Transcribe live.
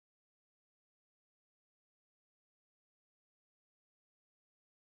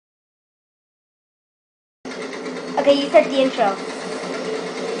Okay, you start the intro.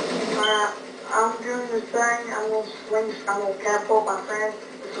 I'm doing the thing. I'm gonna swing. I'm gonna catapult my friend.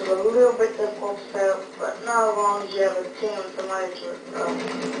 This is a little bit difficult to set, but not as long as you have a team and somebody to.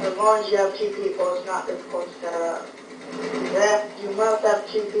 As long as you have two people, it's not difficult to set up. You must have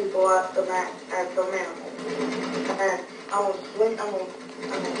two people at the minimum. And I'm gonna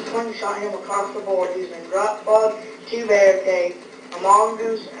slingshot him across the board using drop bug, 2 barricades, a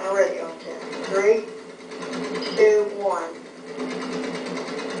mongoose, and a radio antenna. 3, 2, 1.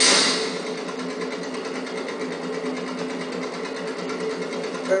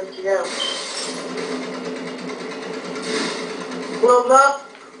 Ready to go. Wheels up.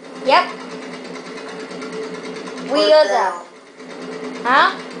 Yep. Wheels up. Huh?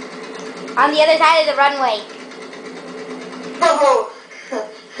 On the other side of the runway. Oh,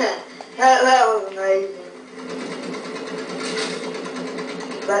 that was amazing.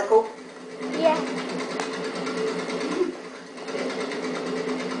 Is that cool? Yeah.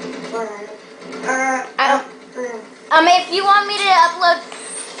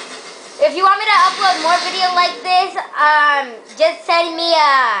 If you want me to upload more videos like this, just send me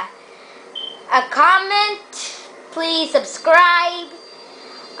a comment. Please subscribe.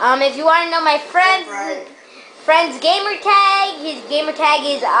 If you want to know my friend's gamer tag, his gamer tag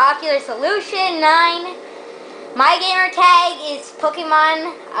is Ocular Solution 9. My gamer tag is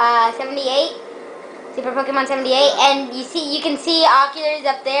Pokemon 78, Super Pokemon 78, and you can see Ocular's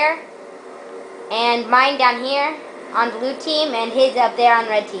up there, and mine down here on the blue team, and his up there on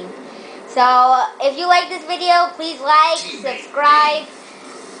red team. So if you like this video, please like, subscribe,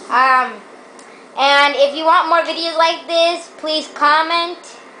 and if you want more videos like this, please comment,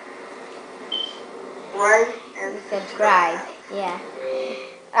 Like and subscribe. Yeah.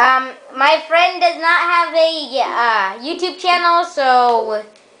 My friend does not have a YouTube channel, so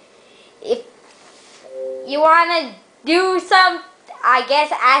if you want to do some, I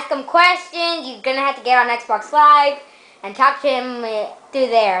guess, ask him questions, you're going to have to get on Xbox Live and talk to him through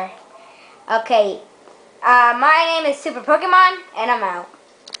there. Okay, my name is Super Pokemon, and I'm out.